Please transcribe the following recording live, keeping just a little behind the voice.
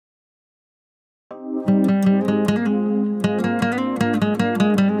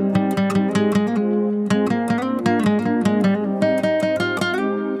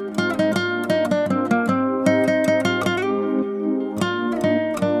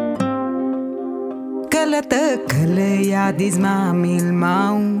کله ته کله یاد زما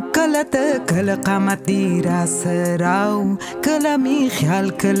میلماو کله ته کله قامت دی را سراو کله می خیال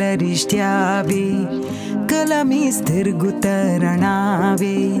کله رښتیا وي کله می سترګو ته رڼا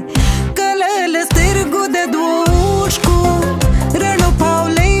وي کله له سترګو د دوو اوښکو رڼو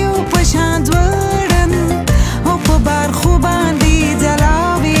پاولیو په شان ځوړن او په برخو باندې ځلا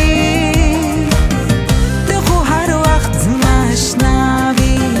وي ته خو هر وخت زما اشنا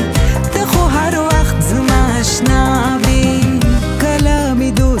وي ته خو هر وخت زما اشنا وي کله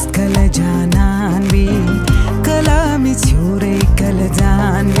می دوست کله جانان وي کله می سیوری کله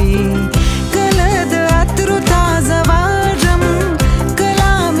ځان وي کله د عطرو تازه واژم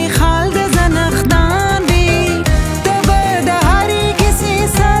کله می خال د زنخدان وي ته به د هرې کیسې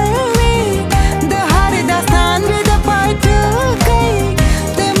سر وي د هر داستان وي د پای ټکی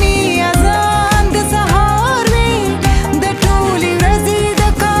ته می اذان د سهار وي د ټولې ورځې د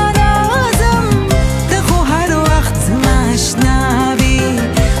کار اعظم ته خو هر وخت زما اشنا وي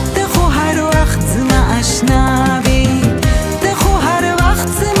ته خو هر وخت زما اشنا وي ته خو هر وخت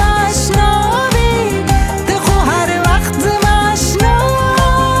زما اشنا وي ته خو هر وخت زما اشنا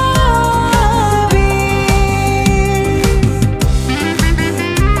وي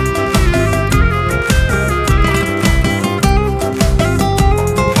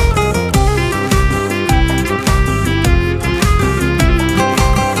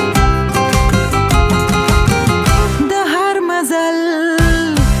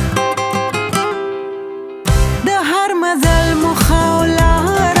د هر مزل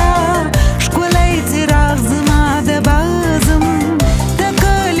مخاولاره ښکلی څراغ زما د بازم ته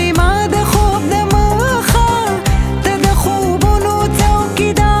کلمه د خوب د مخه ته د خوبونو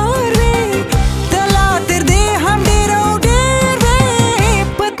څوکیدار وې ته لا تر دې هم ډېر او ډېر وې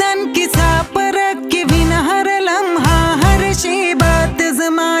په تن کې سا پرک کې وینه هر لمحه هر شیبه ته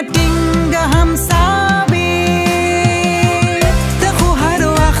زما ټینګه همسا وې ته خو هر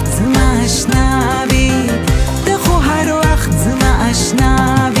وخت زما اشنا وې ته خو هر وخت زما اشنا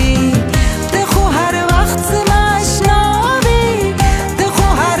وې ته خو هر وخت زما اشنا وې ته خو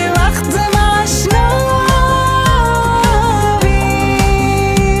هر وخت زما اشنا وې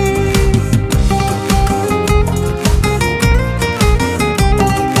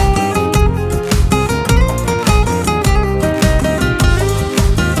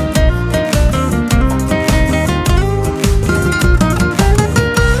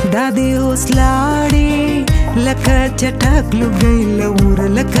دا دې اوس لاړې لکه چټک لوګی لور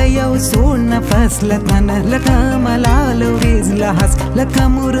لکه یو سوړ نفس له تنه لکه ملال وریځ له هس لکه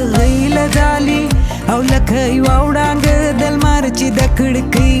مرغۍ له ځالې او لکه یوه وړانګه د لمر چې د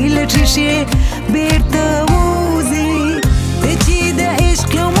کړکۍ له ښیښې بېرته